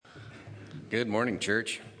Good morning,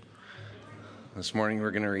 church. This morning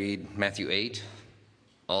we're going to read Matthew 8,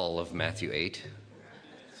 all of Matthew 8.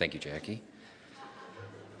 Thank you, Jackie.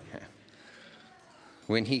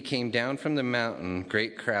 When he came down from the mountain,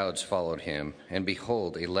 great crowds followed him, and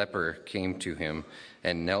behold, a leper came to him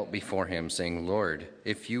and knelt before him, saying, "Lord,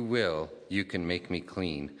 if you will, you can make me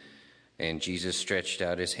clean." And Jesus stretched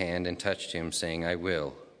out his hand and touched him, saying, "I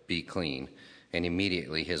will, be clean." And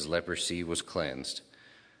immediately his leprosy was cleansed.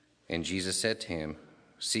 And Jesus said to him,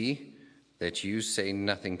 "See that you say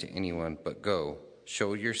nothing to anyone, but go,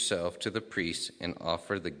 show yourself to the priests and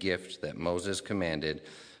offer the gift that Moses commanded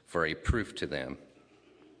for a proof to them."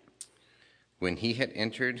 When he had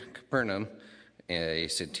entered Capernaum, a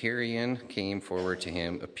centurion came forward to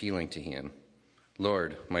him, appealing to him,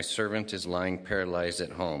 "Lord, my servant is lying paralyzed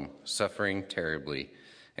at home, suffering terribly."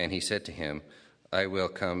 And he said to him, "I will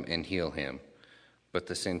come and heal him." But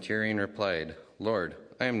the centurion replied, "Lord,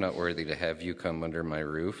 I am not worthy to have you come under my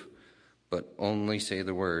roof, but only say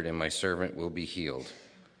the word, and my servant will be healed.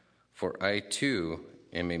 For I too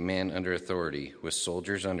am a man under authority, with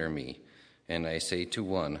soldiers under me. And I say to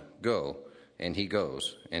one, 'Go,' and he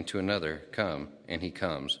goes, and to another, 'Come,' and he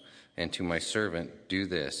comes, and to my servant, 'Do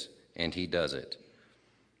this,' and he does it."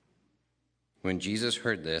 When Jesus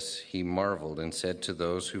heard this, he marveled and said to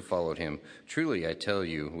those who followed him, "Truly I tell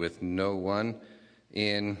you, with no one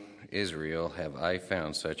in Israel have I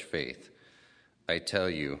found such faith. I tell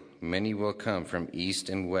you, many will come from east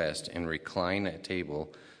and west and recline at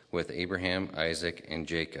table with Abraham, Isaac, and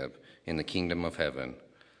Jacob in the kingdom of heaven,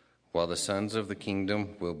 while the sons of the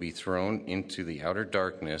kingdom will be thrown into the outer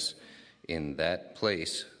darkness. In that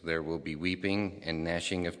place there will be weeping and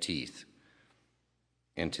gnashing of teeth."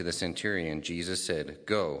 And to the centurion Jesus said,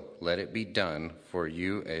 "Go, let it be done for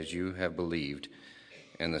you as you have believed."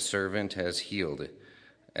 And the servant has healed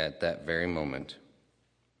at that very moment.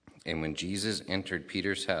 And when Jesus entered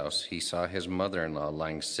Peter's house, he saw his mother-in-law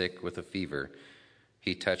lying sick with a fever.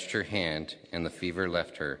 He touched her hand, and the fever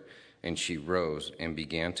left her, and she rose and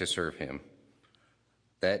began to serve him.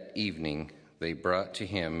 That evening they brought to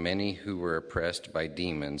him many who were oppressed by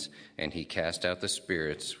demons, and he cast out the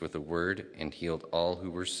spirits with a word and healed all who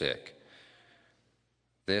were sick.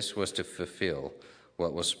 This was to fulfill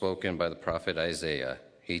what was spoken by the prophet Isaiah.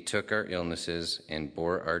 "He took our illnesses and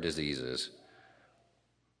bore our diseases."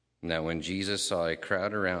 Now when Jesus saw a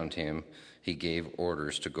crowd around him, he gave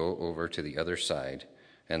orders to go over to the other side.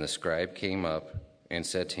 And the scribe came up and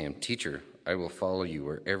said to him, "Teacher, I will follow you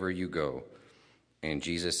wherever you go." And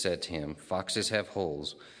Jesus said to him, "Foxes have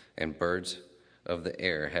holes, and birds of the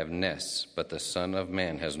air have nests, but the Son of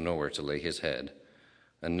Man has nowhere to lay his head."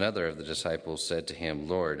 Another of the disciples said to him,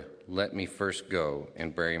 "Lord, let me first go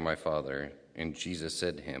and bury my father." And Jesus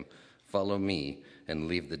said to him, "Follow me, and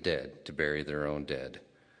leave the dead to bury their own dead."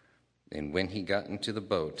 And when he got into the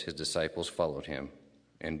boat, his disciples followed him.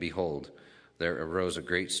 And behold, there arose a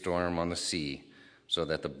great storm on the sea, so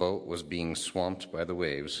that the boat was being swamped by the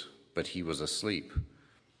waves, but he was asleep.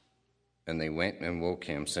 And they went and woke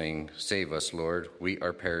him, saying, "Save us, Lord, we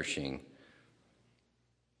are perishing."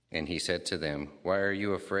 And he said to them, "Why are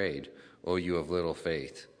you afraid, O you of little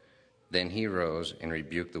faith?" Then he rose and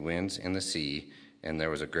rebuked the winds and the sea, and there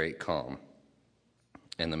was a great calm.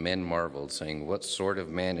 And the men marveled, saying, "What sort of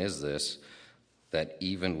man is this, that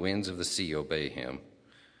even winds of the sea obey him?"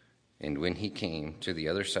 And when he came to the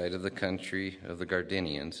other side of the country of the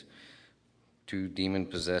Gadarenes, 2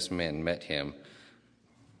 demon-possessed men met him,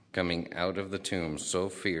 coming out of the tomb so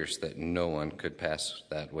fierce that no one could pass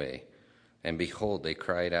that way. And behold, they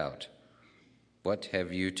cried out, "What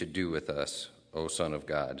have you to do with us, O Son of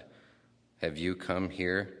God? Have you come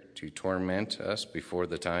here to torment us before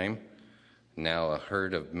the time?" Now a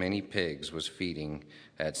herd of many pigs was feeding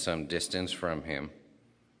at some distance from him.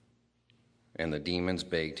 And the demons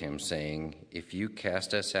begged him, saying, "If you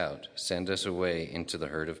cast us out, send us away into the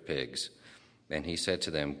herd of pigs." And he said to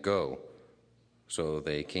them, "Go." So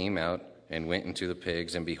they came out and went into the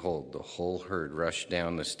pigs, and behold, the whole herd rushed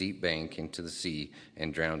down the steep bank into the sea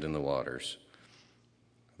and drowned in the waters.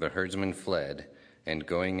 The herdsmen fled, and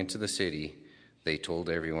going into the city, they told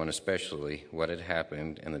everyone, especially what had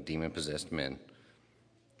happened and the demon-possessed men.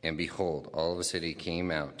 And behold, all the city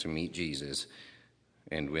came out to meet Jesus,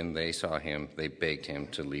 and when they saw him, they begged him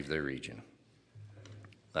to leave their region.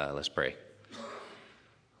 Let's pray.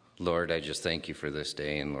 Lord, I just thank you for this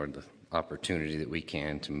day, and Lord, the opportunity that we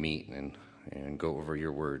can to meet and go over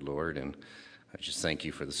your word, Lord. And I just thank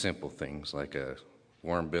you for the simple things, like a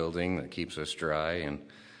warm building that keeps us dry,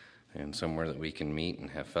 and somewhere that we can meet and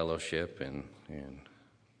have fellowship and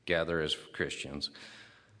gather as Christians.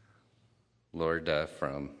 Lord,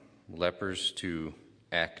 from lepers to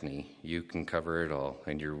acne. You can cover it all,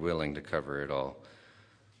 and you're willing to cover it all.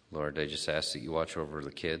 Lord, I just ask that you watch over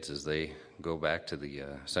the kids as they go back to the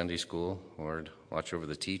Sunday school. Lord, watch over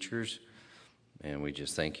the teachers. And we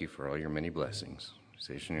just thank you for all your many blessings.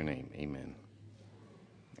 Say it in your name. Amen.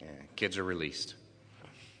 Yeah, kids are released.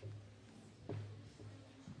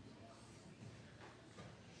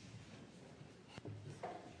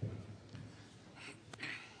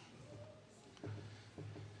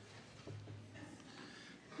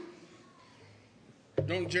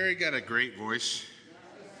 Don't Jerry got a great voice?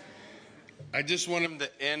 I just want him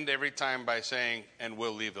to end every time by saying, "And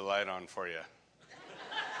we'll leave the light on for you."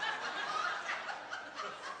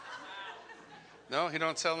 No, he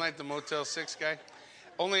don't sound like the Motel 6 guy?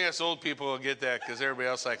 Only us old people will get that because everybody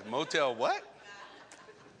else like, Motel what?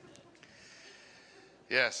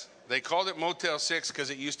 Yes, they called it Motel 6 because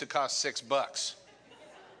it used to cost $6.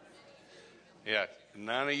 Yeah,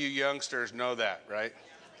 none of you youngsters know that, right?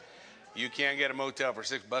 You can't get a motel for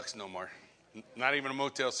 $6 no more. Not even a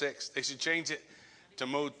Motel 6. They should change it to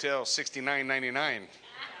Motel 69.99.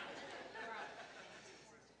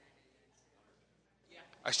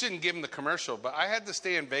 I shouldn't give them the commercial, but I had to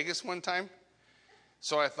stay in Vegas one time.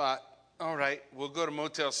 So I thought, all right, we'll go to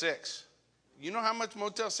Motel 6. You know how much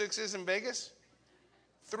Motel 6 is in Vegas?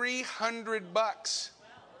 $300.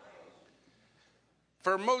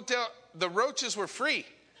 For a motel, the roaches were free.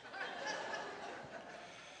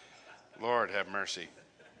 Lord have mercy.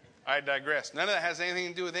 I digress. None of that has anything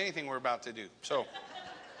to do with anything we're about to do. So,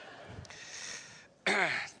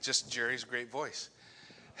 just Jerry's great voice.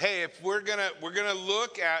 Hey, if we're gonna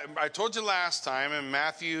look at, I told you last time in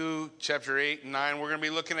Matthew chapter 8 and 9, we're gonna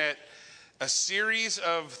be looking at a series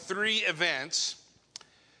of 3 events,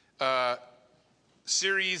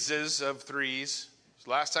 series of 3s.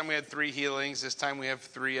 Last time we had 3 healings. This time we have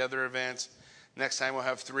 3 other events. Next time we'll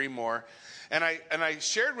have 3 more. And I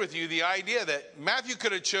shared with you the idea that Matthew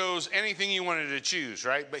could have chose anything he wanted to choose,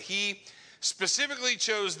 right? But he specifically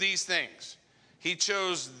chose these things. He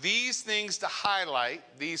chose these things to highlight,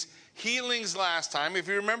 these healings last time. If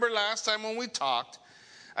you remember last time when we talked,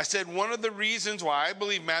 I said one of the reasons why I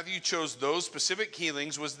believe Matthew chose those specific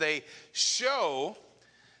healings was they show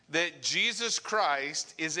that Jesus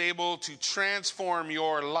Christ is able to transform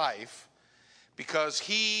your life because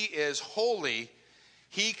he is holy.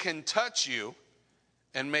 He can touch you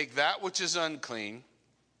and make that which is unclean,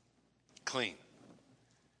 clean.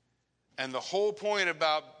 And the whole point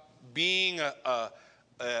about being a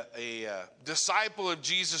disciple of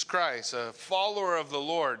Jesus Christ, a follower of the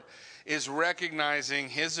Lord, is recognizing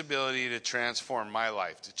his ability to transform my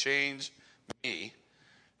life, to change me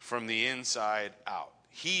from the inside out.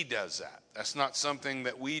 He does that. That's not something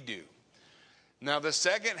that we do. Now, the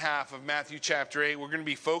second half of Matthew chapter 8, we're going to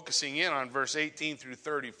be focusing in on verse 18 through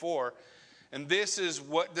 34. And this is,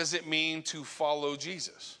 what does it mean to follow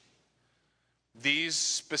Jesus? These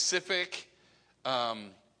specific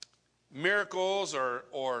miracles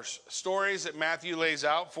or stories that Matthew lays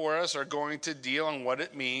out for us are going to deal on what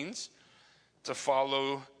it means to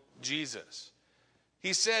follow Jesus.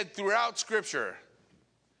 He said throughout Scripture,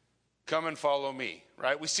 come and follow me,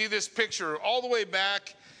 right? We see this picture all the way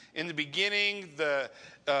back in the beginning.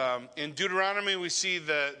 In Deuteronomy, we see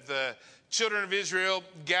the children of Israel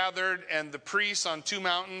gathered and the priests on 2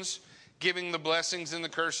 mountains giving the blessings and the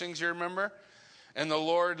cursings, you remember? And the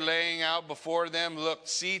Lord laying out before them, look,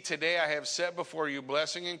 see, today I have set before you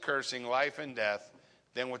blessing and cursing, life and death.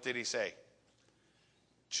 Then what did he say?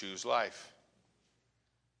 Choose life.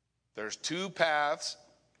 There's 2 paths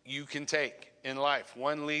you can take in life.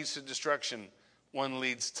 One leads to destruction. One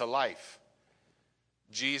leads to life.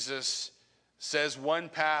 Jesus says one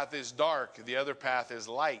path is dark. The other path is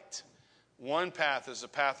light. One path is the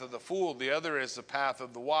path of the fool. The other is the path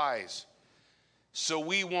of the wise. So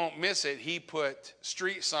we won't miss it. He put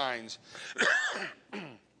street signs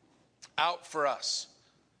out for us.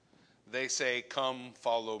 They say, come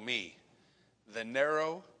follow me. The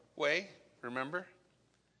narrow way, remember?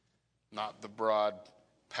 Not the broad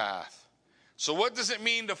path. So what does it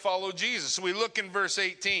mean to follow Jesus? So we look in verse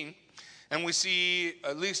 18 and we see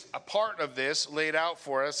at least a part of this laid out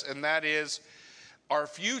for us, and that is our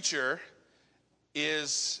future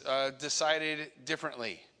is decided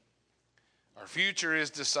differently. Our future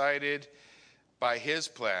is decided by his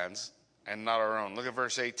plans and not our own. Look at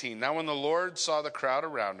verse 18. Now when the Lord saw the crowd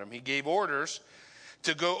around him, he gave orders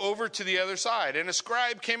to go over to the other side. And a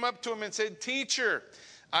scribe came up to him and said, Teacher,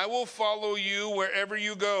 I will follow you wherever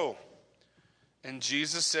you go. And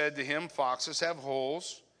Jesus said to him, Foxes have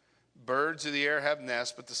holes, birds of the air have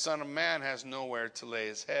nests, but the Son of Man has nowhere to lay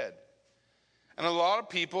his head. And a lot of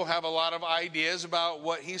people have a lot of ideas about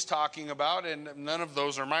what he's talking about, and none of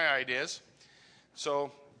those are my ideas.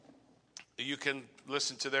 So you can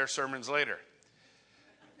listen to their sermons later.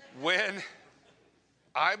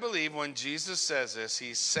 I believe when Jesus says this,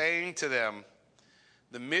 he's saying to them,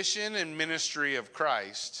 the mission and ministry of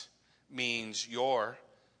Christ means you're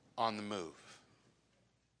on the move.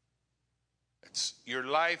 It's your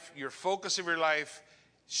life, your focus of your life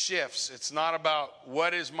shifts. It's not about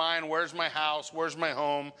what is mine, where's my house, where's my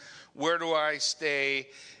home, where do I stay.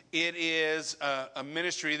 It is a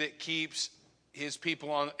ministry that keeps his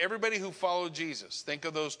people on. Everybody who followed Jesus, think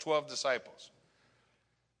of those 12 disciples.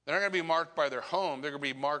 They're not going to be marked by their home. They're going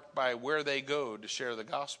to be marked by where they go to share the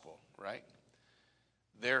gospel, right?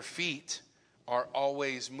 Their feet are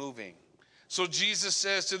always moving. So Jesus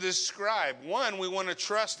says to this scribe, one, we want to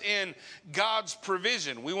trust in God's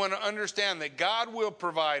provision. We want to understand that God will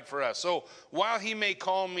provide for us. So while he may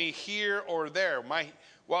call me here or there,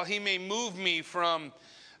 while he may move me from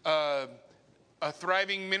a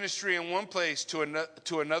thriving ministry in one place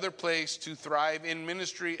to another place to thrive in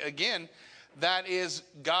ministry again, that is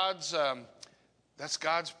that's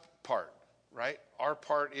God's part, right? Our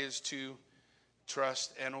part is to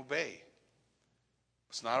trust and obey.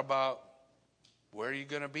 It's not about where are you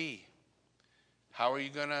going to be? How are you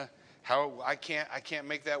going to, I can't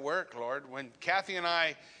make that work, Lord. When Kathy and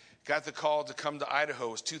I got the call to come to Idaho,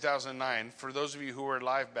 it was 2009. For those of you who were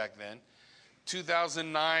alive back then,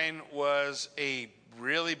 2009 was a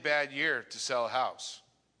really bad year to sell a house.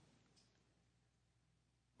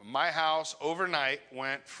 My house overnight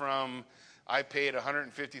went from, I paid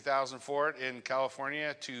 $150,000 for it in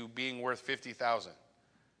California to being worth $50,000.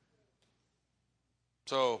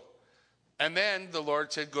 So, and then the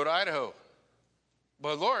Lord said, go to Idaho.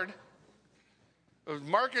 But Lord, the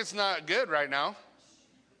market's not good right now.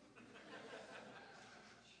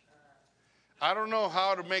 I don't know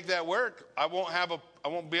how to make that work. I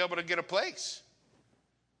won't be able to get a place.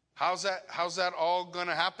 How's that all going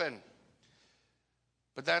to happen?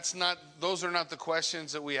 But those are not the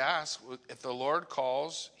questions that we ask. If the Lord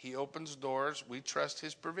calls, he opens doors, we trust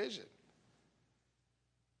his provision.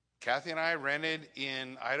 Kathy and I rented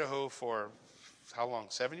in Idaho for how long?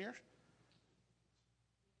 7 years?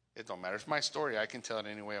 It don't matter. It's my story. I can tell it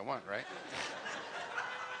any way I want, right?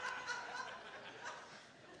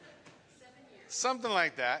 7 years. Something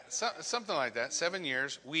like that. Something like that. 7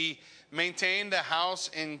 years. We maintained a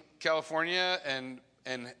house in California and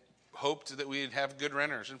hoped that we'd have good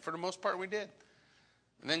renters. And for the most part, we did.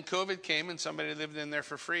 And then COVID came and somebody lived in there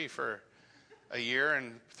for free for a year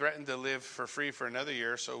and threatened to live for free for another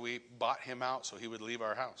year. So we bought him out so he would leave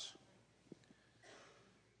our house.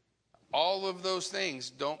 All of those things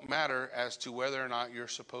don't matter as to whether or not you're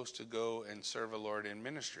supposed to go and serve a Lord in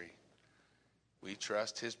ministry. We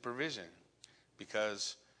trust his provision,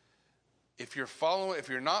 because if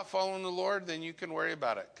you're not following the Lord, then you can worry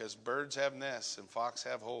about it, because birds have nests and foxes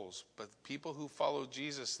have holes. But people who follow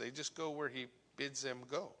Jesus, they just go where he bids them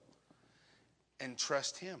go and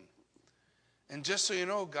trust him. And just so you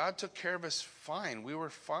know, God took care of us fine. We were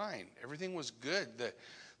fine. Everything was good.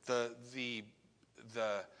 The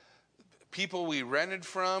people we rented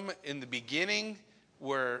from in the beginning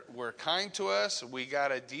were kind to us. We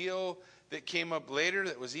got a deal that came up later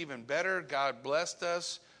that was even better. God blessed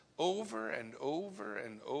us over and over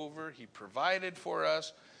and over. He provided for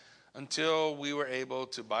us until we were able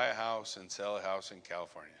to buy a house and sell a house in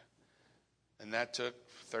California. And that took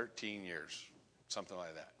 13 years, something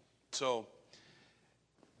like that. So,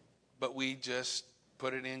 but we just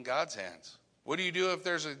put it in God's hands. What do you do if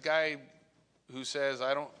there's a guy who says,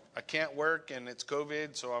 I can't work and it's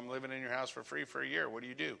COVID, so I'm living in your house for free for a year? What do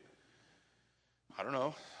you do? I don't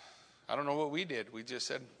know. I don't know what we did. We just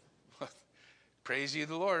said, praise ye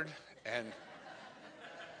the Lord. And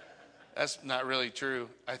that's not really true.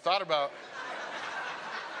 I thought about...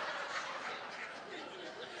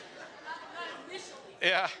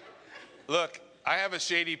 Yeah. Look, I have a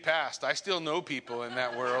shady past. I still know people in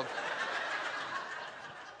that world.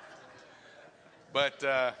 But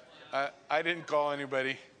I didn't call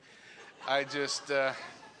anybody. I just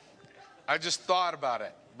thought about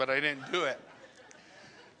it, but I didn't do it.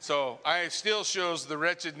 So I still shows the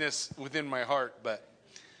wretchedness within my heart, but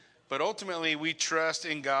ultimately we trust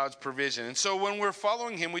in God's provision. And so when we're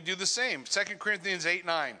following him, we do the same. 2 Corinthians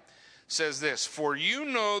 8:9 says this, for you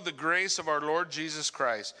know the grace of our Lord Jesus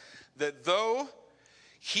Christ, that though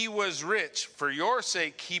he was rich, for your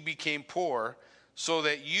sake he became poor, so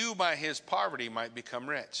that you by his poverty might become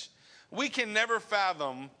rich. We can never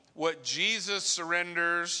fathom what Jesus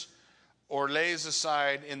surrenders or lays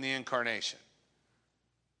aside in the incarnation.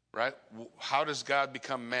 right? How does God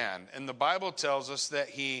become man? And the Bible tells us that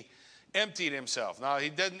he emptied himself. Now, he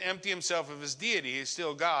doesn't empty himself of his deity. He's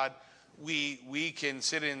still God. We can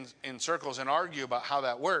sit in circles and argue about how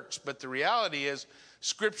that works. But the reality is,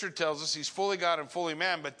 Scripture tells us he's fully God and fully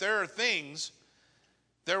man. But there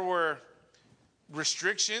were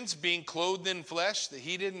restrictions being clothed in flesh that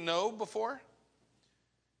he didn't know before.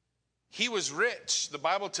 He was rich. The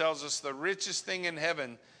Bible tells us the richest thing in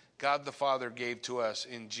heaven God the Father gave to us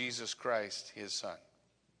in Jesus Christ, his Son.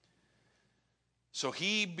 So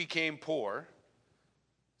he became poor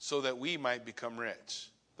so that we might become rich.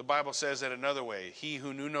 The Bible says it another way. He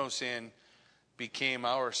who knew no sin became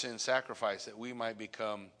our sin sacrifice that we might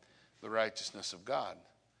become the righteousness of God.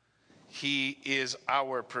 He is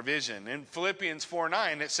our provision. In Philippians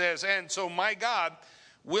 4:9 it says, and so my God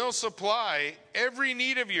will supply every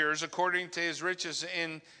need of yours according to his riches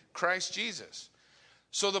in Christ Jesus.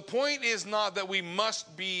 So the point is not that we must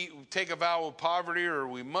take a vow of poverty, or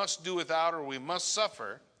we must do without, or we must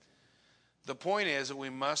suffer. The point is that we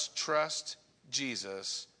must trust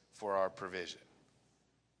Jesus for our provision.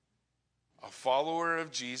 A follower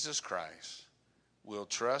of Jesus Christ will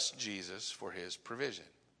trust Jesus for his provision.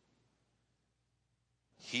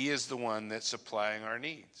 He is the one that's supplying our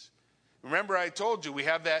needs. Remember, I told you we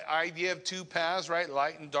have that idea of two paths, right?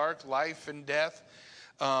 Light and dark, life and death.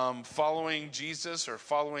 Following Jesus or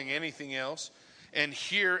following anything else. And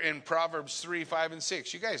here in Proverbs 3, 5, and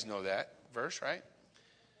 6, you guys know that verse, right?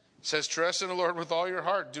 It says, trust in the Lord with all your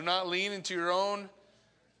heart. Do not lean into your own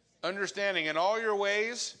understanding. In all your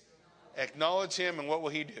ways, acknowledge him, and what will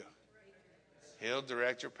he do? He'll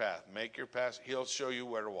direct your path. Make your path. He'll show you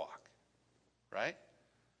where to walk, right?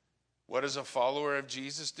 What does a follower of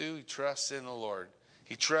Jesus do? He trusts in the Lord.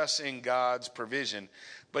 He trusts in God's provision.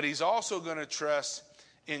 But he's also going to trust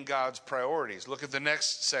in God's priorities. Look at the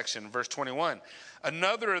next section, verse 21.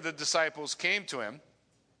 Another of the disciples came to him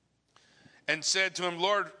and said to him,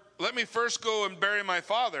 Lord, let me first go and bury my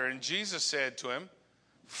father. And Jesus said to him,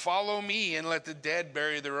 follow me and let the dead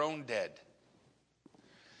bury their own dead.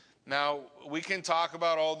 Now, we can talk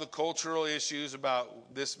about all the cultural issues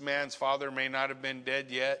about this man's father may not have been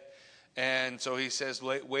dead yet. And so he says,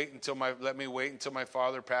 let me wait until my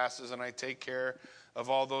father passes and I take care of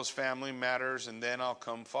all those family matters, and then I'll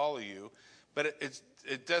come follow you. But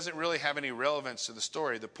it doesn't really have any relevance to the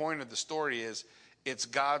story. The point of the story is it's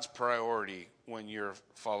God's priority when you're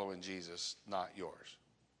following Jesus, not yours.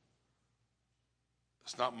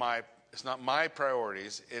 It's not my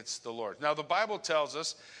priorities, it's the Lord. Now, the Bible tells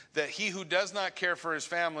us that he who does not care for his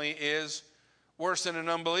family is worse than an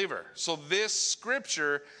unbeliever. So this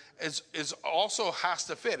scripture is also has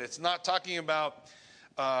to fit. It's not talking about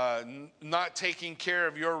not taking care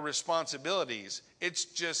of your responsibilities. It's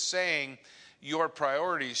just saying your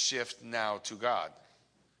priorities shift now to God.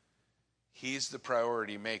 He's the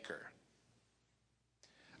priority maker.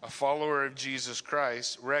 A follower of Jesus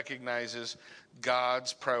Christ recognizes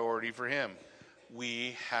God's priority for him.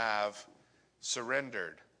 We have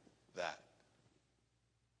surrendered that.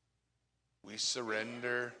 We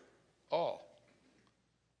surrender all.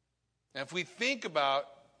 And if we think about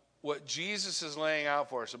what Jesus is laying out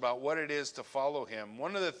for us about what it is to follow him,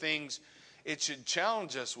 one of the things it should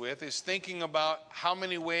challenge us with is thinking about how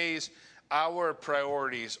many ways our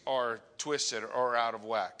priorities are twisted or out of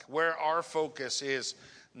whack, where our focus is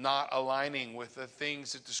not aligning with the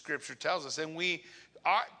things that the scripture tells us. And we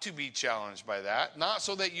ought to be challenged by that, not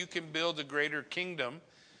so that you can build a greater kingdom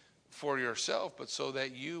for yourself, but so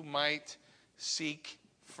that you might seek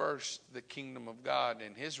first the kingdom of God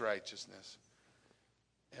and his righteousness.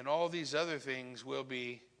 And all these other things will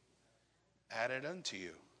be added unto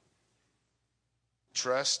you.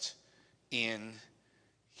 Trust in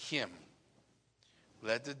him.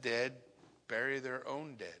 Let the dead bury their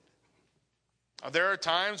own dead. There are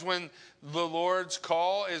times when the Lord's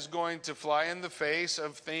call is going to fly in the face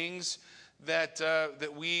of things that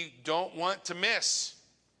we don't want to miss.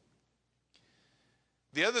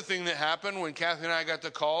 The other thing that happened when Kathy and I got the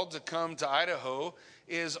call to come to Idaho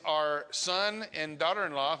is our son and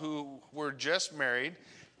daughter-in-law, who were just married,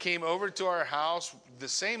 came over to our house the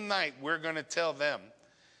same night we're going to tell them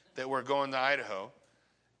that we're going to Idaho.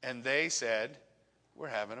 And they said, we're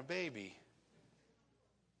having a baby.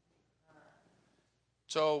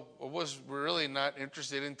 So I was really not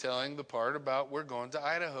interested in telling the part about we're going to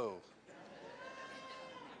Idaho.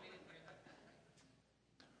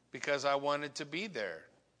 Because I wanted to be there.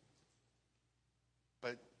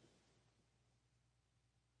 But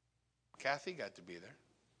Kathy got to be there.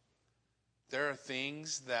 There are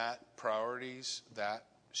things priorities that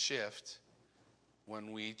shift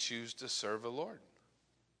when we choose to serve the Lord.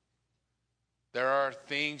 There are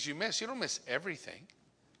things you miss. You don't miss everything.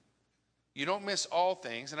 You don't miss all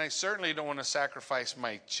things. And I certainly don't want to sacrifice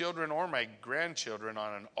my children or my grandchildren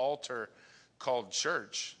on an altar called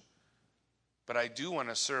church. But I do want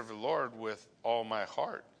to serve the Lord with all my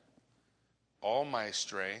heart, all my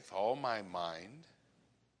strength, all my mind.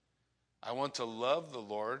 I want to love the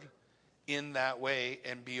Lord in that way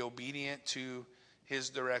and be obedient to his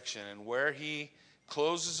direction. And where he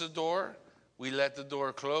closes a door, we let the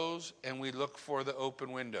door close and we look for the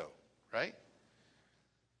open window, right?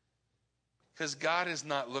 Because God is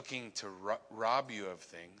not looking to rob you of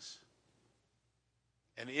things.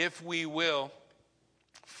 And if we will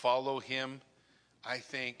follow him, I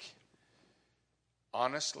think,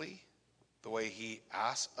 honestly, the way he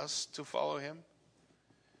asks us to follow him,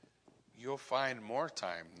 you'll find more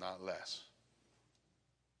time, not less.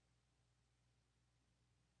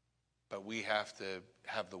 But we have to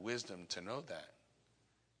have the wisdom to know that.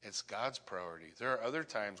 It's God's priority. There are other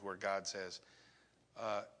times where God says,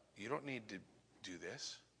 you don't need to do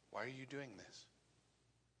this. Why are you doing this?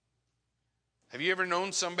 Have you ever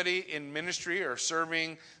known somebody in ministry or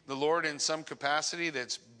serving the Lord in some capacity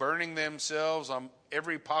that's burning themselves on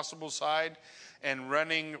every possible side and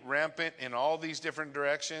running rampant in all these different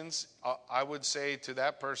directions? I would say to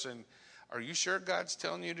that person, are you sure God's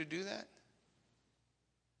telling you to do that?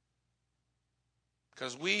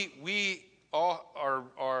 Because we all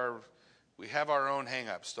we have our own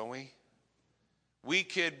hang-ups, don't we? We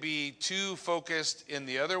could be too focused in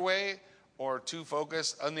the other way or too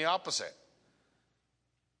focused on the opposite.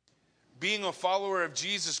 Being a follower of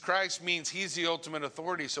Jesus Christ means he's the ultimate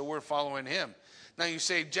authority, so we're following him. Now you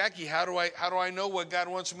say, Jackie, how do I know what God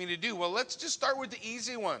wants me to do? Well, let's just start with the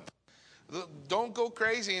easy one. Don't go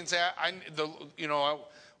crazy and say,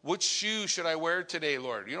 which shoe should I wear today,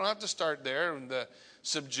 Lord? You don't have to start there in the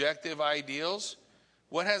subjective ideals.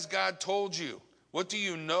 What has God told you? What do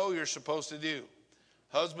you know you're supposed to do?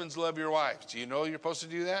 Husbands, love your wives. Do you know you're supposed to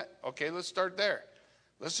do that? Okay, let's start there.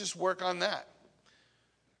 Let's just work on that.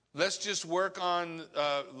 Let's just work on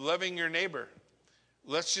loving your neighbor.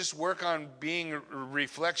 Let's just work on being a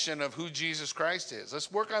reflection of who Jesus Christ is.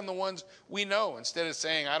 Let's work on the ones we know instead of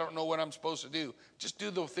saying, I don't know what I'm supposed to do. Just do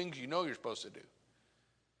the things you know you're supposed to do.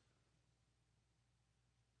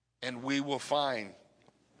 And we will find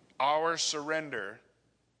our surrender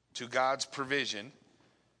to God's provision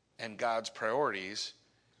and God's priorities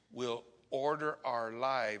will order our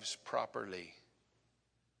lives properly,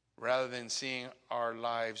 rather than seeing our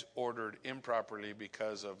lives ordered improperly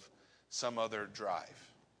because of some other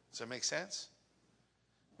drive. Does that make sense?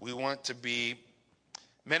 We want to be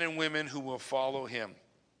men and women who will follow him.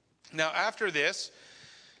 Now, after this,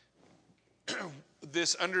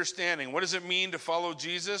 this understanding, what does it mean to follow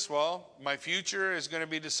Jesus? Well, my future is going to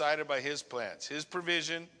be decided by his plans, his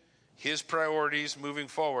provision, his priorities moving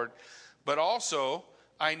forward. But also,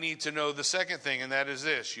 I need to know the second thing, and that is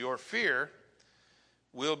this: your fear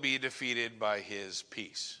will be defeated by his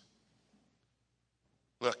peace.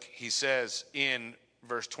 Look, he says in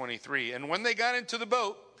verse 23, and when they got into the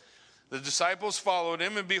boat, the disciples followed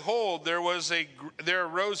him, and behold, there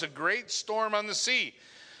arose a great storm on the sea,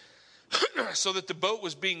 so that the boat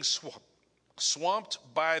was being swamped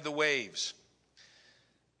by the waves.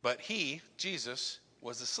 But he, Jesus,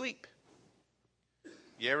 was asleep.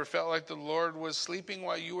 You ever felt like the Lord was sleeping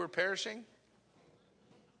while you were perishing?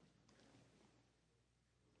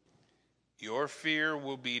 Your fear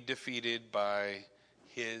will be defeated by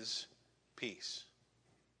his peace.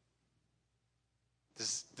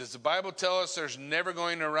 Does the Bible tell us there's never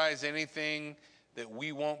going to arise anything that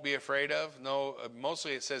we won't be afraid of? No,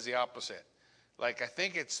 mostly it says the opposite. Like, I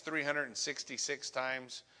think it's 366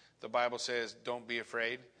 times the Bible says, don't be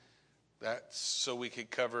afraid. That's so we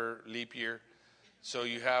could cover leap year. So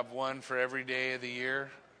you have one for every day of the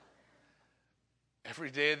year.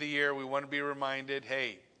 Every day of the year we want to be reminded,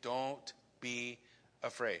 hey, don't be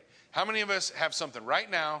afraid. How many of us have something right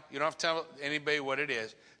now, you don't have to tell anybody what it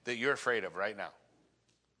is, that you're afraid of right now?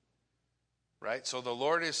 Right? So the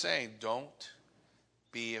Lord is saying, don't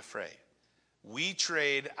be afraid.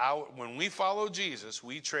 When we follow Jesus,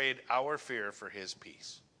 we trade our fear for his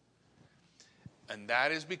peace. And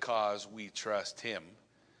that is because we trust him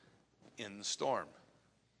in the storm.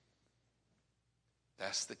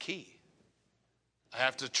 That's the key. I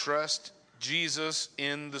have to trust Jesus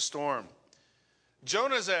in the storm.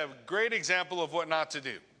 Jonah's a great example of what not to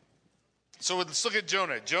do. So let's look at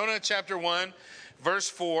Jonah. Jonah chapter 1, verse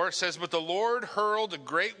 4 says, but the Lord hurled a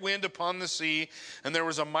great wind upon the sea, and there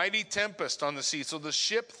was a mighty tempest on the sea. So the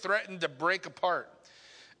ship threatened to break apart.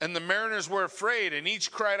 And the mariners were afraid, and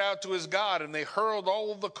each cried out to his God, and they hurled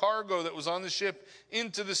all of the cargo that was on the ship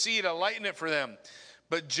into the sea to lighten it for them.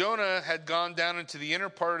 But Jonah had gone down into the inner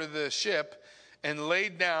part of the ship and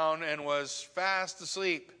laid down and was fast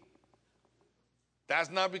asleep. That's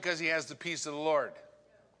not because he has the peace of the Lord.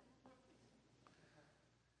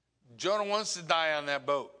 Jonah wants to die on that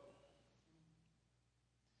boat.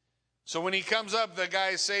 So when he comes up, the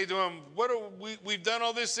guys say to him, we've done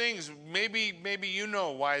all these things. Maybe you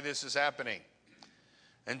know why this is happening.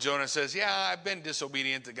 And Jonah says, yeah, I've been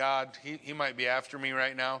disobedient to God. He might be after me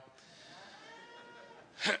right now.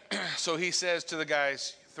 So he says to the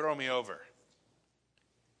guys, throw me over.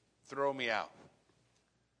 Throw me out.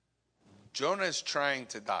 Jonah is trying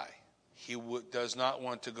to die. He does not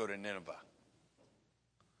want to go to Nineveh.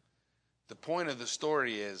 The point of the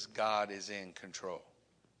story is God is in control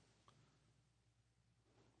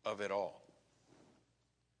of it all.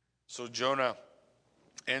 So Jonah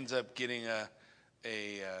ends up getting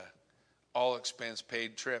a all expense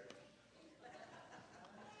paid trip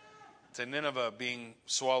to Nineveh, being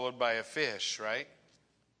swallowed by a fish, right?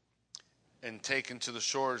 And taken to the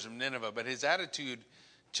shores of Nineveh. But his attitude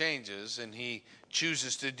changes and he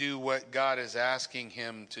chooses to do what God is asking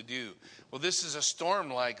him to do. Well, this is a storm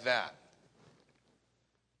like that.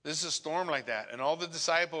 This is a storm like that. And all the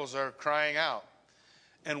disciples are crying out.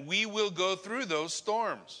 And we will go through those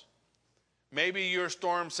storms. Maybe your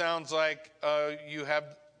storm sounds like you have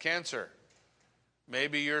cancer.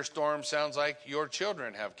 Maybe your storm sounds like your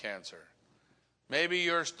children have cancer. Maybe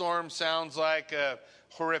your storm sounds like a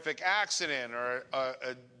horrific accident or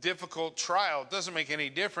a difficult trial. It doesn't make any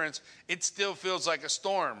difference. It still feels like a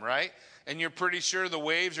storm, right? And you're pretty sure the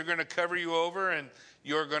waves are going to cover you over and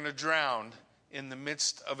you're going to drown in the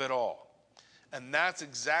midst of it all. And that's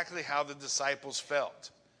exactly how the disciples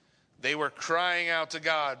felt. They were crying out to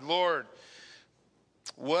God, Lord,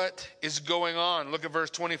 what is going on? Look at verse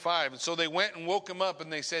 25. And so they went and woke him up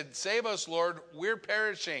and they said, save us, Lord, we're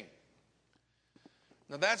perishing.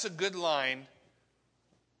 Now that's a good line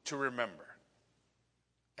to remember.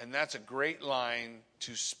 And that's a great line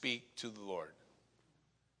to speak to the Lord.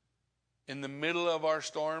 In the middle of our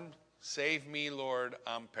storm, save me, Lord,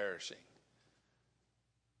 I'm perishing.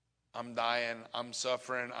 I'm dying, I'm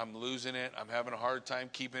suffering, I'm losing it, I'm having a hard time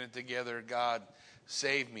keeping it together. God,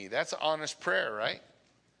 save me. That's an honest prayer, right?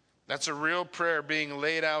 That's a real prayer being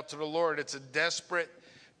laid out to the Lord. It's a desperate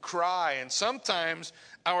cry. And sometimes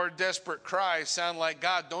our desperate cries sound like,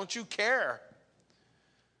 God, don't you care?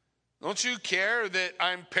 Don't you care that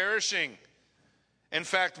I'm perishing? In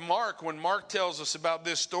fact, when Mark tells us about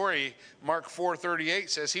this story, Mark 4:38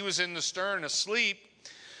 says he was in the stern asleep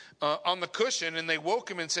on the cushion, and they woke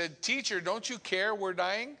him and said, teacher, don't you care we're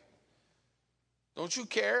dying? Don't you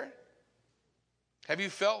care? Have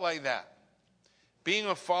you felt like that? Being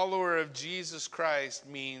a follower of Jesus Christ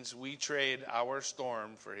means we trade our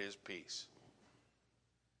storm for his peace.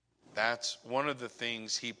 That's one of the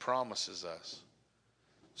things he promises us.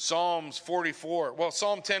 Psalm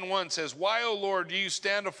 10:1 says, why, O Lord, do you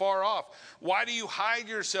stand afar off? Why do you hide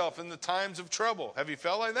yourself in the times of trouble? Have you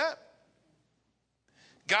felt like that?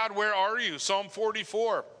 God, where are you? Psalm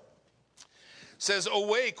 44 says,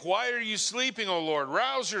 awake, why are you sleeping, O Lord?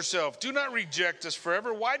 Rouse yourself. Do not reject us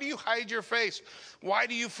forever. Why do you hide your face? Why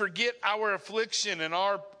do you forget our affliction and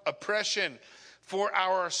our oppression? For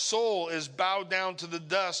our soul is bowed down to the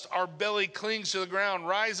dust. Our belly clings to the ground.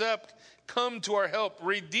 Rise up, come to our help.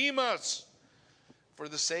 Redeem us for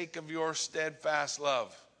the sake of your steadfast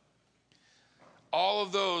love. All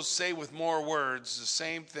of those say with more words the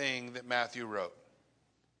same thing that Matthew wrote.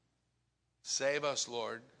 Save us,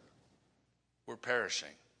 Lord. We're perishing.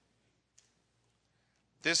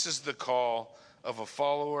 This is the call of a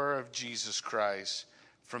follower of Jesus Christ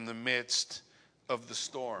from the midst of the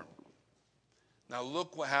storm. Now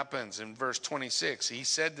look what happens in verse 26. He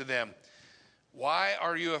said to them, why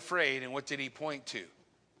are you afraid? And what did he point to?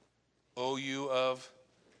 O you of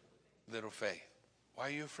little faith. Why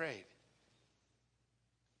are you afraid?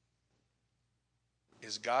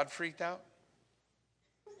 Is God freaked out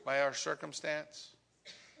by our circumstance?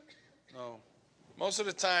 No. Most of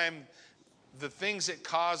the time, the things that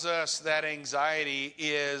cause us that anxiety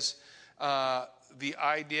is the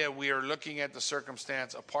idea we are looking at the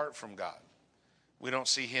circumstance apart from God. We don't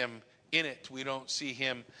see him in it. We don't see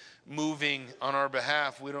him moving on our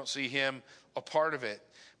behalf. We don't see him a part of it.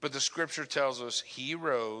 But the scripture tells us he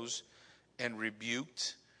rose and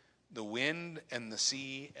rebuked the wind and the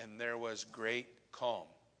sea, and there was great calm.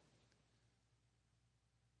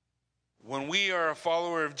 When we are a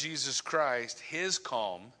follower of Jesus Christ, his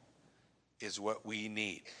calm is what we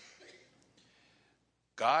need.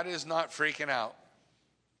 God is not freaking out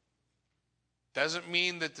Doesn't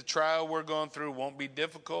mean that the trial we're going through won't be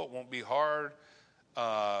difficult, won't be hard,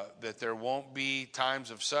 that there won't be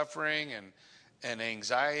times of suffering and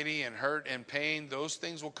anxiety and hurt and pain. Those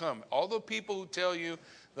things will come. All the people who tell you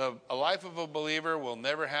a life of a believer will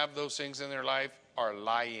never have those things in their life are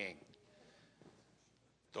lying.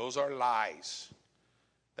 Those are lies.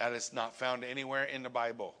 That is not found anywhere in the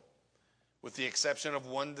Bible. With the exception of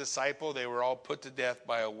one disciple, they were all put to death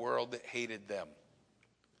by a world that hated them.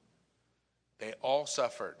 They all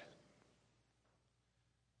suffered.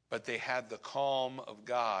 But they had the calm of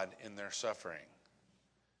God in their suffering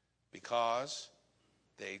because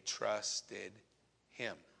they trusted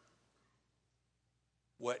him.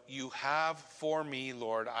 What you have for me,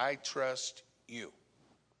 Lord, I trust you.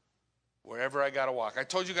 Wherever I got to walk. I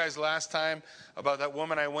told you guys last time about that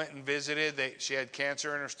woman I went and visited. She had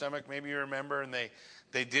cancer in her stomach, maybe you remember, and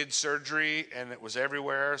they did surgery, and it was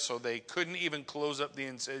everywhere, so they couldn't even close up the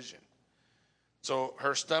incision. So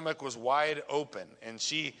her stomach was wide open, and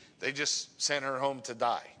they just sent her home to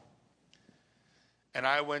die. And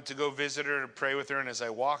I went to go visit her to pray with her, and as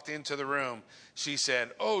I walked into the room, she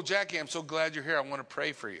said, "Oh, Jackie, I'm so glad you're here. I want to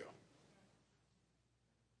pray for you."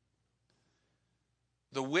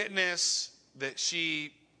 The witness that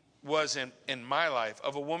she was in my life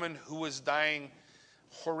of a woman who was dying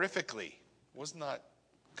horrifically was not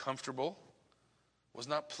comfortable, was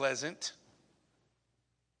not pleasant,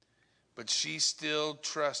 but she still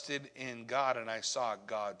trusted in God, and I saw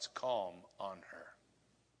God's calm on her.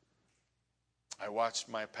 I watched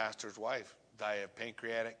my pastor's wife die of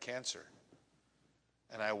pancreatic cancer,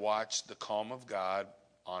 and I watched the calm of God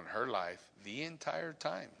on her life the entire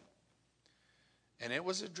time. And it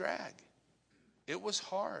was a drag. It was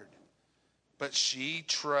hard. But she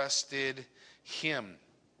trusted him.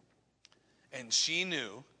 And she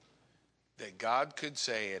knew that God could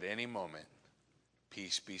say at any moment,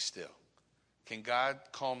 "Peace, be still." Can God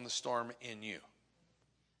calm the storm in you?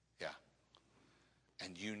 Yeah.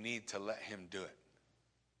 And you need to let him do it.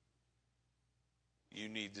 You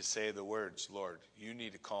need to say the words, "Lord, you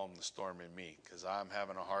need to calm the storm in me because I'm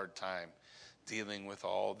having a hard time dealing with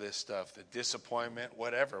all this stuff, the disappointment,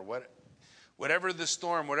 whatever the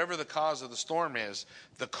storm, whatever the cause of the storm is,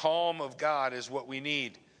 the calm of God is what we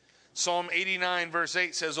need." Psalm 89 verse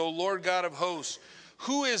 8 says, "O Lord God of hosts,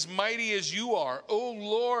 who is mighty as you are? O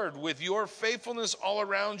Lord, with your faithfulness all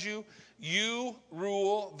around you, you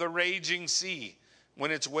rule the raging sea.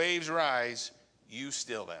 When its waves rise, you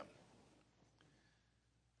still them."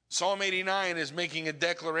 Psalm 89 is making a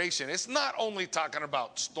declaration. It's not only talking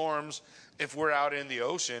about storms if we're out in the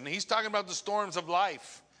ocean. He's talking about the storms of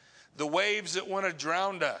life, the waves that want to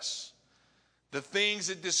drown us, the things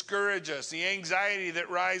that discourage us, the anxiety that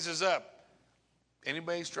rises up.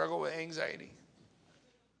 Anybody struggle with anxiety?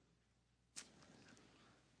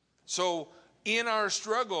 So in our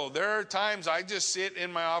struggle, there are times I just sit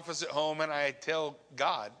in my office at home and I tell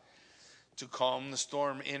God to calm the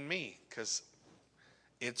storm in me because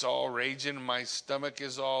it's all raging. My stomach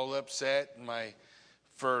is all upset.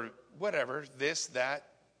 For whatever, this,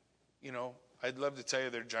 that, I'd love to tell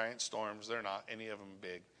you they're giant storms. They're not any of them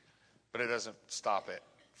big, but it doesn't stop it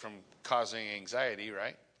from causing anxiety,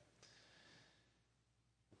 right?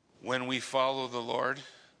 When we follow the Lord,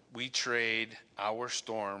 we trade our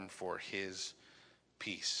storm for his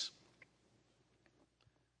peace.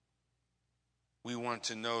 We want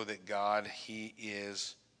to know that God, he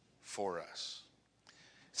is for us.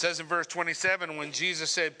 It says in verse 27, when Jesus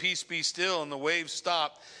said, "Peace, be still," and the waves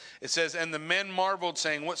stopped, it says, "And the men marveled,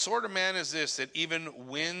 saying, 'What sort of man is this that even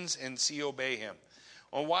winds and sea obey him?'"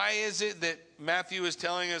 Well, why is it that Matthew is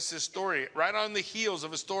telling us this story right on the heels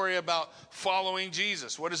of a story about following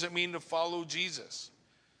Jesus? What does it mean to follow Jesus?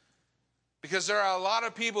 Because there are a lot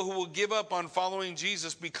of people who will give up on following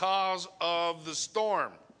Jesus because of the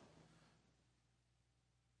storm.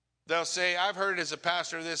 They'll say, "I've heard as a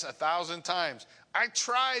pastor this 1,000 times. I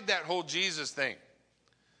tried that whole Jesus thing.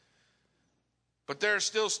 But there are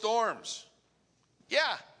still storms."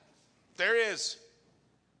 Yeah, there is.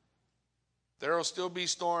 There will still be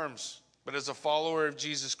storms. But as a follower of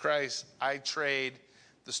Jesus Christ, I trade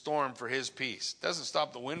the storm for his peace. Doesn't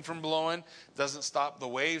stop the wind from blowing. Doesn't stop the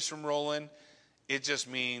waves from rolling. It just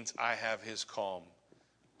means I have his calm.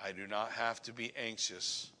 I do not have to be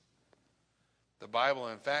anxious. The Bible,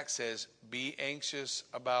 in fact, says, "Be anxious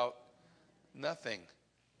about nothing,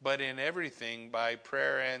 but in everything by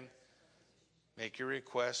prayer and make your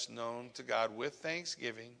requests known to God with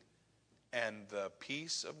thanksgiving, and the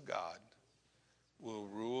peace of God will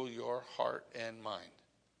rule your heart and mind."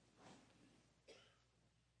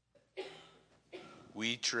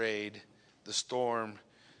 We trade the storm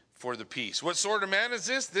for the peace. What sort of man is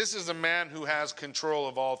this? This is a man who has control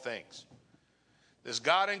of all things. There's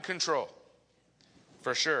God in control,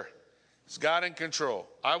 for sure. It's God in control.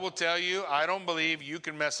 I will tell you, I don't believe you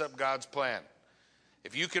can mess up God's plan.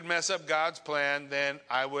 If you could mess up God's plan, then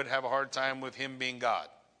I would have a hard time with him being God.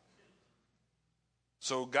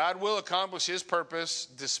 So God will accomplish his purpose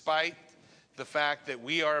despite the fact that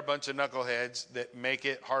we are a bunch of knuckleheads that make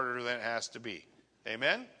it harder than it has to be.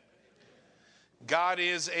 Amen? God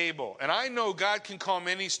is able. And I know God can calm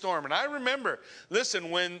any storm. And I remember, listen,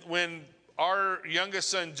 when our youngest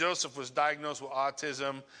son Joseph was diagnosed with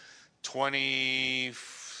autism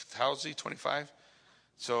 25?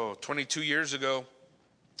 So 22 years ago,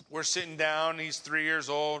 we're sitting down. He's 3 years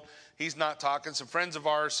old. He's not talking. Some friends of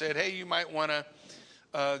ours said, hey, you might want to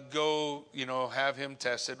go, have him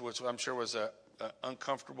tested, which I'm sure was a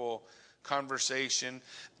uncomfortable conversation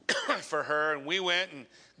for her. And we went and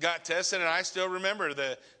got tested. And I still remember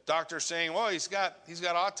the doctor saying, well, he's got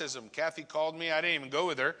autism. Kathy called me. I didn't even go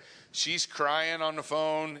with her. She's crying on the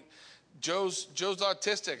phone. Joe's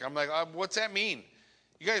autistic. I'm like, what's that mean?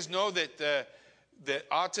 You guys know that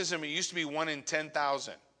autism, it used to be 1 in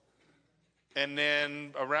 10,000. And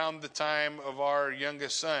then around the time of our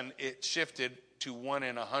youngest son, it shifted to 1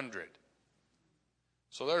 in 100.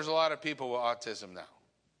 So there's a lot of people with autism now,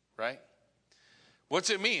 right? What's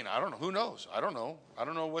it mean? I don't know. Who knows? I don't know. I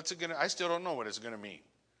don't know I still don't know what it's going to mean.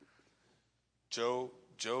 Joe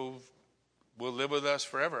will live with us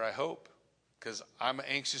forever, I hope, because I'm an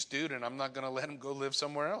anxious dude and I'm not going to let him go live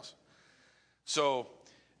somewhere else. So,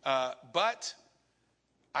 but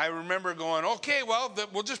I remember going, okay, well,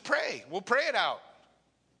 we'll just pray. We'll pray it out.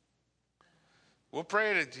 We'll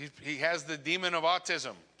pray it. He has the demon of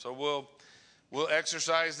autism, so we'll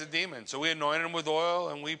exorcise the demon. So we anointed him with oil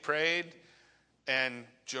and we prayed, and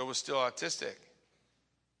Joe was still autistic.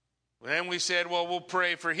 Then we said, well, we'll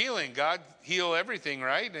pray for healing. God heal everything,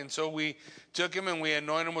 right? And so we took him and we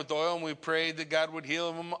anointed him with oil and we prayed that God would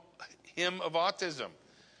heal him of autism.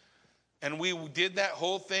 And we did that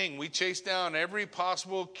whole thing. We chased down every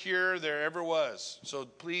possible cure there ever was. So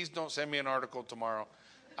please don't send me an article tomorrow.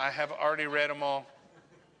 I have already read them all.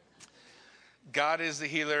 God is the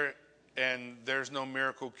healer, and there's no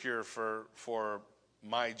miracle cure for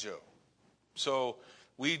my Joe. So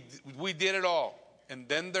we did it all. And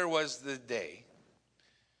then there was the day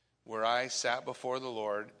where I sat before the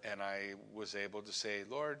Lord and I was able to say,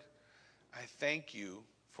 Lord, I thank you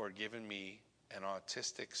for giving me an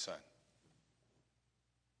autistic son.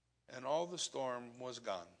 And all the storm was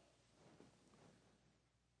gone.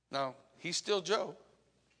 Now, he's still Joe.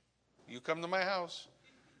 You come to my house,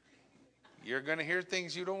 you're going to hear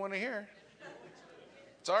things you don't want to hear.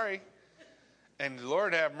 Sorry. And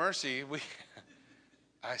Lord have mercy,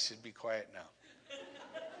 I should be quiet now.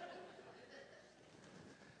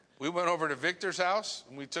 We went over to Victor's house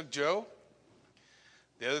and we took Joe.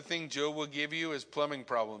 The other thing Joe will give you is plumbing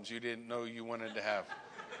problems you didn't know you wanted to have.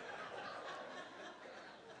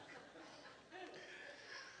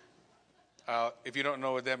 If you don't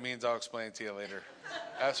know what that means, I'll explain it to you later.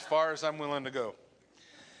 As far as I'm willing to go.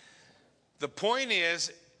 The point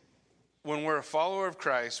is, when we're a follower of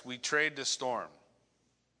Christ, we trade the storm.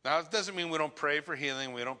 Now, it doesn't mean we don't pray for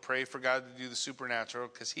healing. We don't pray for God to do the supernatural,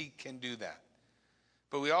 because he can do that.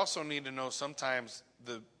 But we also need to know sometimes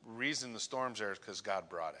the reason the storm's there is because God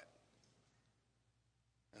brought it.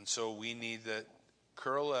 And so we need to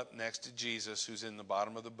curl up next to Jesus, who's in the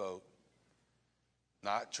bottom of the boat,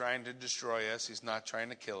 not trying to destroy us. He's not trying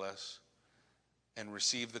to kill us, and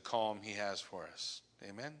receive the calm he has for us.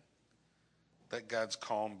 Amen? Let God's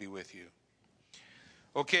calm be with you.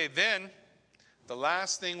 Okay, then, the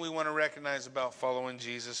last thing we want to recognize about following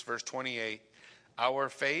Jesus, verse 28, our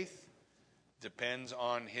faith depends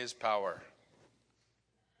on his power.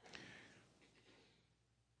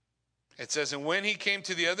 It says, and when he came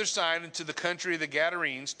to the other side into the country of the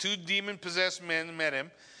Gadarenes, 2 demon-possessed men met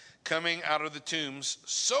him, coming out of the tombs,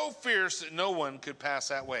 so fierce that no one could pass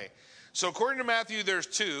that way. So according to Matthew, there's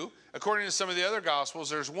 2. According to some of the other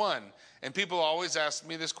Gospels, there's 1. And people always ask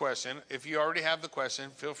me this question. If you already have the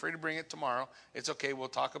question, feel free to bring it tomorrow. It's okay. We'll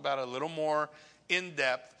talk about it a little more in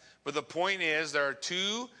depth. But the point is, there are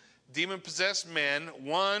 2 demon-possessed men,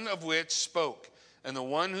 one of which spoke. And the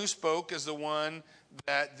one who spoke is the one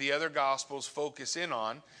that the other Gospels focus in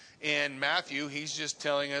on. In Matthew, he's just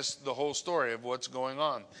telling us the whole story of what's going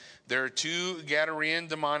on. There are 2 Gadarene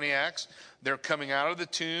demoniacs. They're coming out of the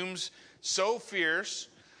tombs so fierce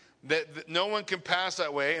that no one can pass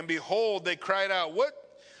that way. And behold, they cried out,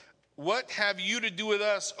 What have you to do with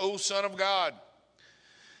us, O Son of God?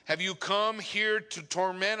 Have you come here to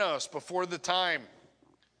torment us before the time?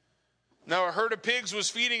 Now a herd of pigs was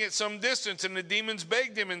feeding at some distance, and the demons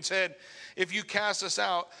begged him and said, "If you cast us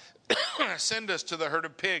out, send us to the herd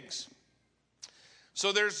of pigs."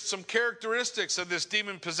 So there's some characteristics of this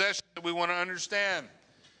demon possession that we want to understand.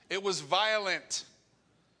 It was violent.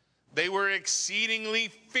 They were exceedingly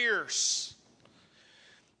fierce.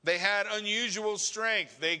 They had unusual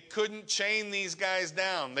strength. They couldn't chain these guys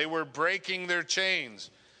down. They were breaking their chains.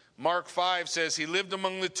 Mark 5 says he lived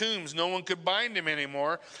among the tombs. No one could bind him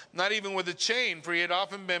anymore, not even with a chain, for he had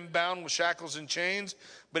often been bound with shackles and chains,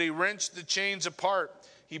 but he wrenched the chains apart.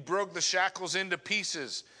 He broke the shackles into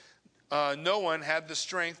pieces. No one had the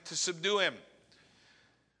strength to subdue him.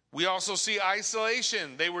 We also see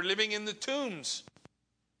isolation. They were living in the tombs.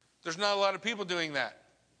 There's not a lot of people doing that.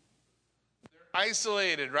 They're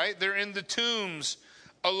isolated, right? They're in the tombs,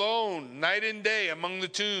 alone, night and day among the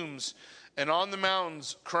tombs, and on the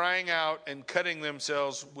mountains, crying out and cutting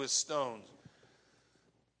themselves with stones.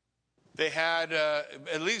 They had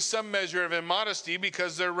at least some measure of immodesty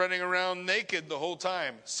because they're running around naked the whole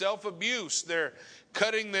time. Self-abuse. They're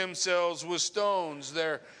cutting themselves with stones.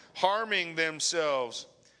 They're harming themselves.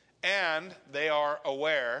 And they are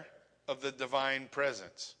aware of the divine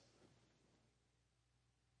presence.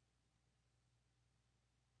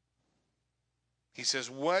 He says,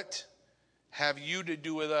 "What have you to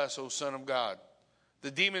do with us, O Son of God?"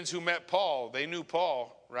 The demons who met Paul, they knew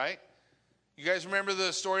Paul, right? You guys remember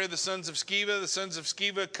the story of the sons of Sceva? The sons of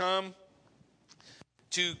Sceva come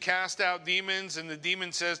to cast out demons, and the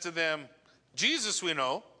demon says to them, "Jesus we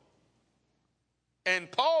know,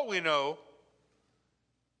 and Paul we know,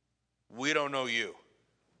 we don't know you."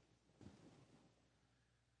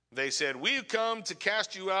 They said, "We've come to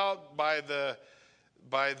cast you out by the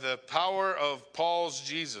power of Paul's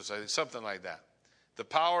Jesus," something like that. The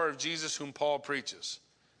power of Jesus whom Paul preaches,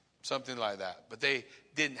 something like that. But they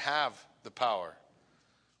didn't have the power.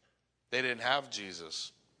 They didn't have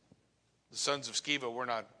Jesus. The sons of Sceva were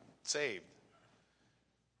not saved.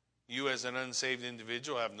 You as an unsaved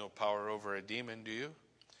individual have no power over a demon, do you?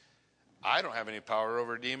 I don't have any power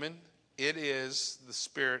over a demon. It is the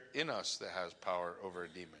Spirit in us that has power over a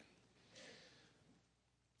demon.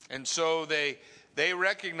 And so they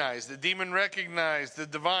recognized, the demon recognized the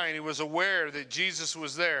divine. He was aware that Jesus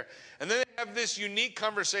was there. And then they have this unique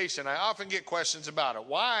conversation. I often get questions about it.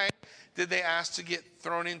 Why did they ask to get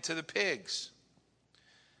thrown into the pigs?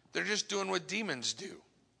 They're just doing what demons do.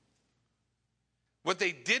 What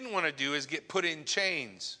they didn't want to do is get put in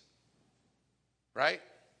chains. Right?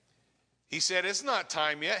 He said, "It's not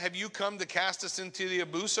time yet. Have you come to cast us into the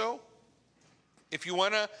abuso?" If you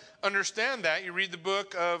want to understand that, you read the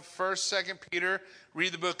book of 1st, 2nd Peter,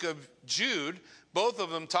 read the book of Jude. Both of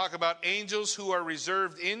them talk about angels who are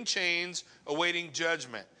reserved in chains awaiting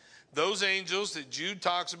judgment. Those angels that Jude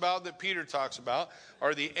talks about, that Peter talks about,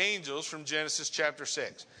 are the angels from Genesis chapter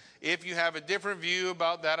 6. If you have a different view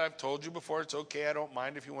about that, I've told you before, it's okay. I don't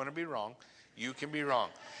mind if you want to be wrong. You can be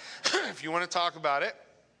wrong. If you want to talk about it,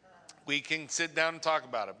 we can sit down and talk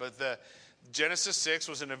about it. But the Genesis 6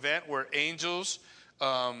 was an event where angels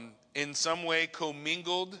in some way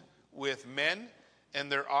commingled with men,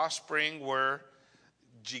 and their offspring were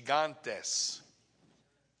gigantes.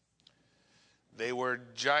 They were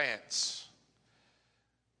giants.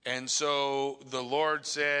 And so the Lord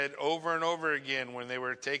said over and over again when they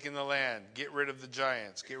were taking the land, "Get rid of the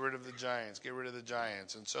giants, get rid of the giants, get rid of the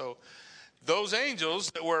giants." And so those angels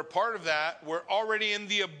that were a part of that were already in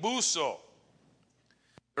the abuso.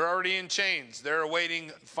 They're already in chains. They're awaiting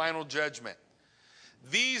final judgment.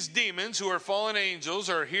 These demons who are fallen angels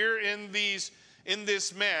are here in this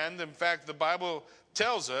man. In fact, the Bible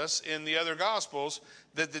tells us in the other Gospels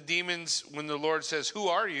that the demons, when the Lord says, "Who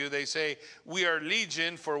are you?" they say, "We are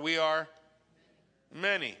legion, for we are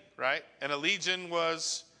many," right? And a legion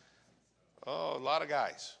was, a lot of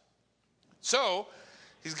guys. So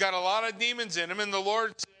he's got a lot of demons in him, and the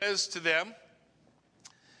Lord says to them,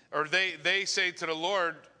 or they say to the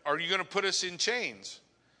Lord, "Are you going to put us in chains?"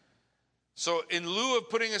 So in lieu of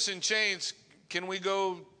putting us in chains, can we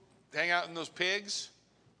go hang out in those pigs?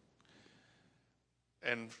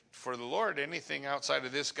 And for the Lord, anything outside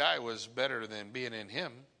of this guy was better than being in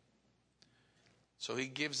him. So he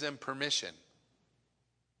gives them permission.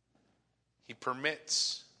 He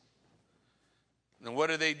permits. And what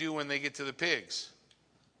do they do when they get to the pigs?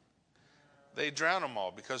 They drown them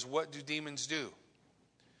all, because what do demons do?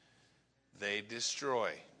 They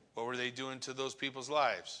destroy. What were they doing to those people's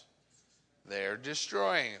lives? They're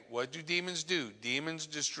destroying it. What do demons do? Demons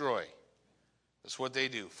destroy. That's what they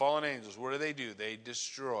do. Fallen angels, what do? They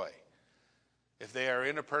destroy. If they are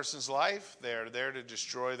in a person's life, they are there to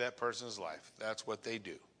destroy that person's life. That's what they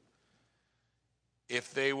do.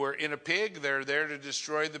 If they were in a pig, they're there to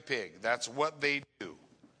destroy the pig. That's what they do.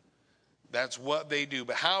 That's what they do.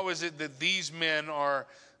 But how is it that these men are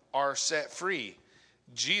set free?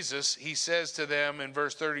 Jesus, he says to them in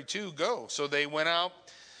verse 32, go. So they went out.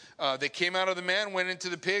 They came out of the man, went into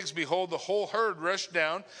the pigs. Behold, the whole herd rushed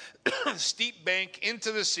down the steep bank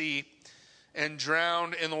into the sea and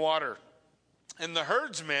drowned in the water. And the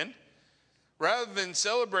herdsmen, rather than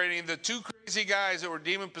celebrating the two crazy guys that were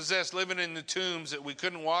demon-possessed living in the tombs that we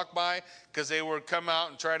couldn't walk by because they would come out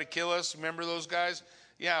and try to kill us. Remember those guys?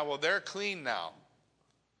 Yeah, well, they're clean now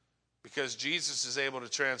because Jesus is able to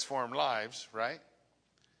transform lives, right?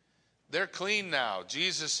 They're clean now.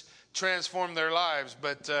 Jesus transformed their lives,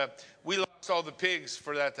 but we lost all the pigs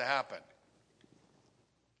for that to happen.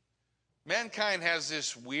 Mankind has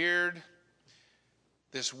this weird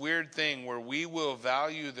thing where we will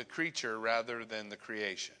value the creature rather than the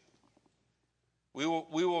creation. We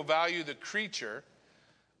will value the creature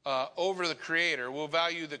over the creator. We'll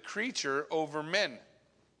value the creature over men.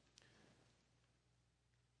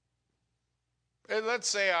 And let's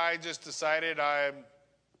say I just decided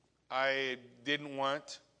I didn't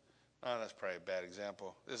want, that's probably a bad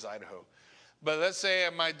example. This is Idaho. But let's say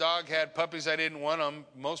my dog had puppies, I didn't want them.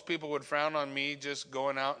 Most people would frown on me just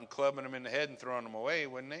going out and clubbing them in the head and throwing them away,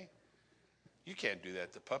 wouldn't they? You can't do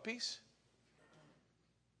that to puppies.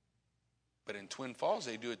 But in Twin Falls,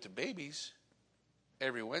 they do it to babies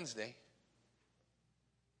every Wednesday.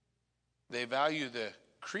 They value the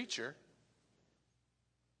creature,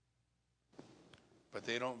 but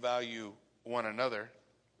they don't value one another.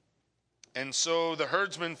 And so the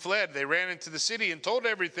herdsmen fled. They ran into the city and told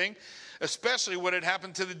everything, especially what had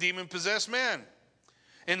happened to the demon-possessed man.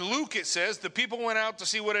 In Luke, it says, the people went out to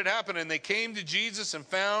see what had happened, and they came to Jesus and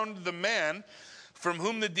found the man from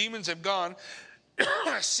whom the demons had gone,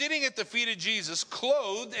 sitting at the feet of Jesus,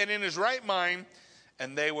 clothed and in his right mind,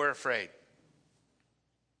 and they were afraid.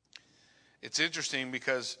 It's interesting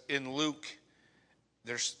because in Luke,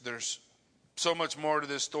 there's so much more to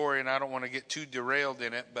this story, and I don't want to get too derailed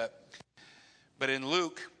in it, but in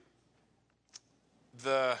Luke,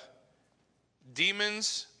 the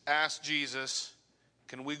demons asked Jesus,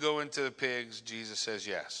 can we go into the pigs? Jesus says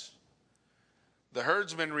yes. The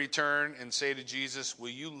herdsmen return and say to Jesus, will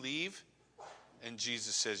you leave? And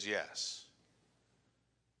Jesus says yes.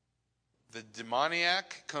 The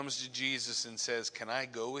demoniac comes to Jesus and says, can I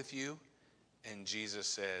go with you? And Jesus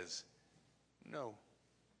says, no.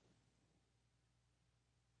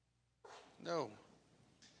 No.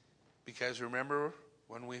 Because remember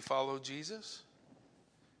when we follow Jesus?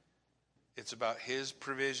 It's about his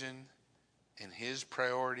provision and his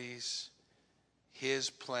priorities, his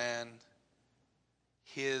plan,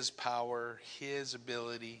 his power, his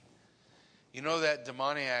ability. You know that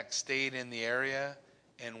demoniac stayed in the area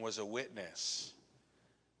and was a witness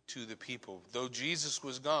to the people. Though Jesus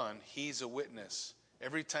was gone, he's a witness.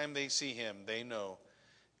 Every time they see him, they know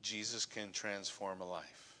Jesus can transform a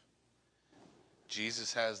life.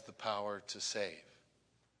 Jesus has the power to save.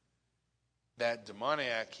 That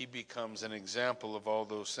demoniac, he becomes an example of all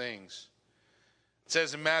those things. It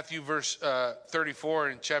says in Matthew verse 34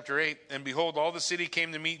 in chapter 8, and behold, all the city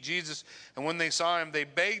came to meet Jesus, and when they saw him, they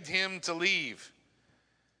begged him to leave.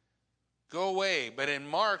 Go away. But in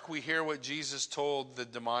Mark, we hear what Jesus told the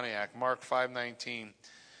demoniac. Mark 5:19.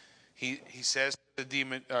 He says to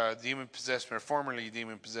the demon-possessed man, formerly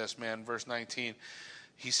demon-possessed man, verse 19,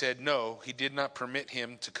 he said, no, he did not permit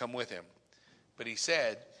him to come with him. But he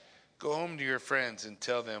said, go home to your friends and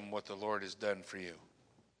tell them what the Lord has done for you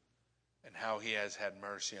and how he has had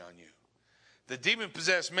mercy on you. The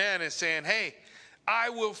demon-possessed man is saying, hey,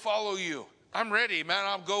 I will follow you. I'm ready, man.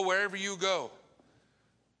 I'll go wherever you go.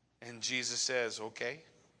 And Jesus says, okay,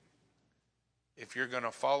 if you're going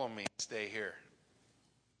to follow me, stay here.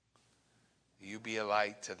 You be a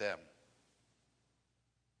light to them.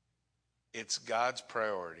 It's God's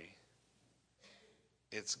priority.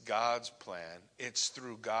 It's God's plan. It's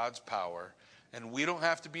through God's power. And we don't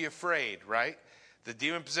have to be afraid, right? The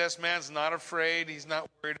demon-possessed man's not afraid. He's not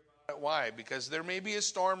worried about it. Why? Because there may be a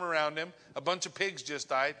storm around him. A bunch of pigs just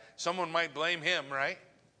died. Someone might blame him, right?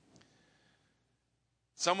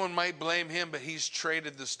 Someone might blame him, but he's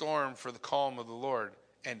traded the storm for the calm of the Lord.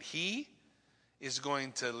 And he is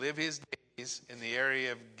going to live his days in the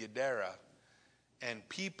area of Gadara. And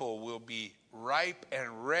people will be ripe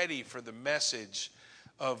and ready for the message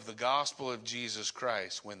of the gospel of Jesus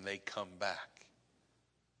Christ when they come back.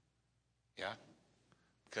 Yeah?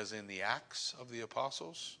 Because in the Acts of the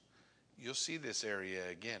Apostles, you'll see this area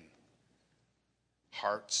again.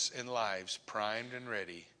 Hearts and lives primed and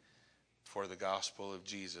ready for the gospel of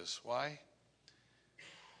Jesus. Why?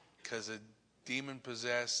 Because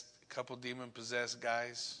a couple demon-possessed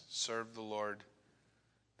guys served the Lord.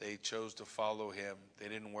 They chose to follow him. They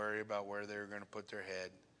didn't worry about where they were going to put their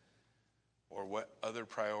head or what other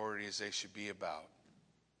priorities they should be about.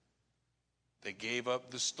 They gave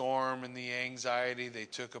up the storm and the anxiety. They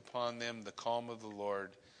took upon them the calm of the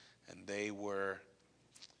Lord, and they were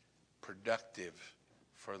productive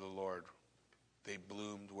for the Lord. They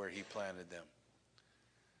bloomed where he planted them.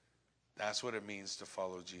 That's what it means to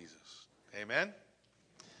follow Jesus. Amen?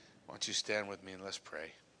 Why don't you stand with me and let's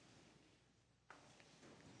pray.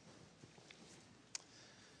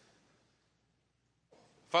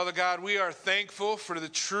 Father God, we are thankful for the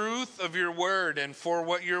truth of your word and for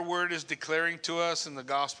what your word is declaring to us in the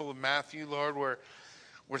Gospel of Matthew, Lord.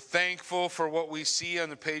 We're thankful for what we see on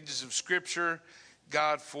the pages of Scripture,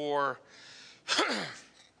 God, for the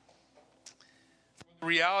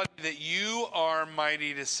reality that you are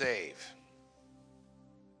mighty to save.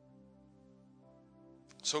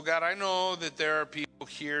 So, God, I know that there are people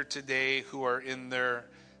here today who are in their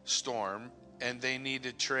storm, and they need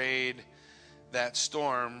to trade that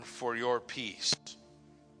storm for your peace.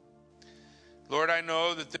 Lord, I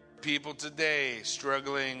know that there are people today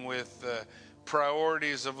struggling with the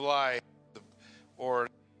priorities of life or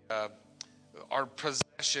our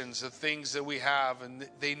possessions, the things that we have, and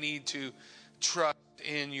they need to trust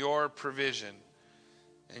in your provision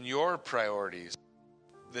and your priorities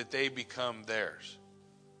that they become theirs.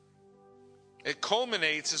 It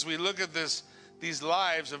culminates as we look at these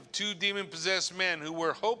lives of two demon-possessed men who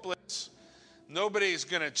were hopeless. Nobody's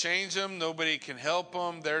going to change them. Nobody can help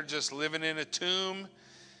them. They're just living in a tomb,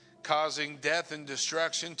 causing death and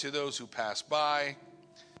destruction to those who pass by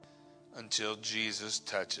until Jesus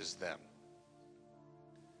touches them.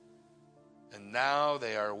 And now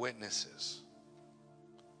they are witnesses.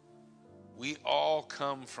 We all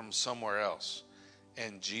come from somewhere else,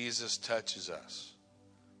 and Jesus touches us.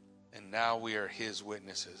 And now we are his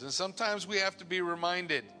witnesses. And sometimes we have to be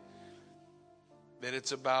reminded that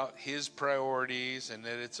it's about his priorities and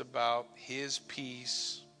that it's about his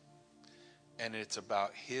peace and it's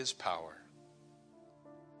about his power.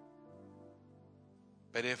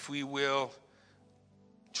 But if we will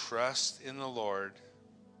trust in the Lord,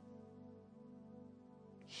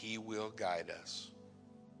 he will guide us.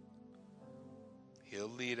 He'll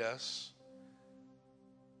lead us.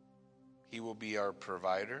 He will be our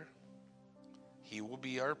provider. He will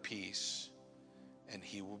be our peace. And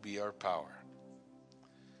he will be our power.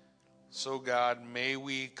 So, God, may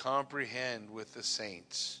we comprehend with the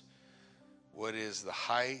saints what is the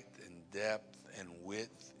height and depth and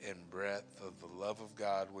width and breadth of the love of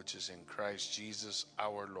God which is in Christ Jesus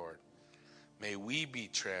our Lord. May we be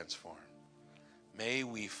transformed. May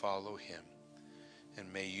we follow him.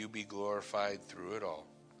 And may you be glorified through it all.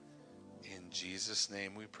 In Jesus'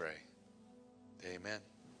 name we pray. Amen.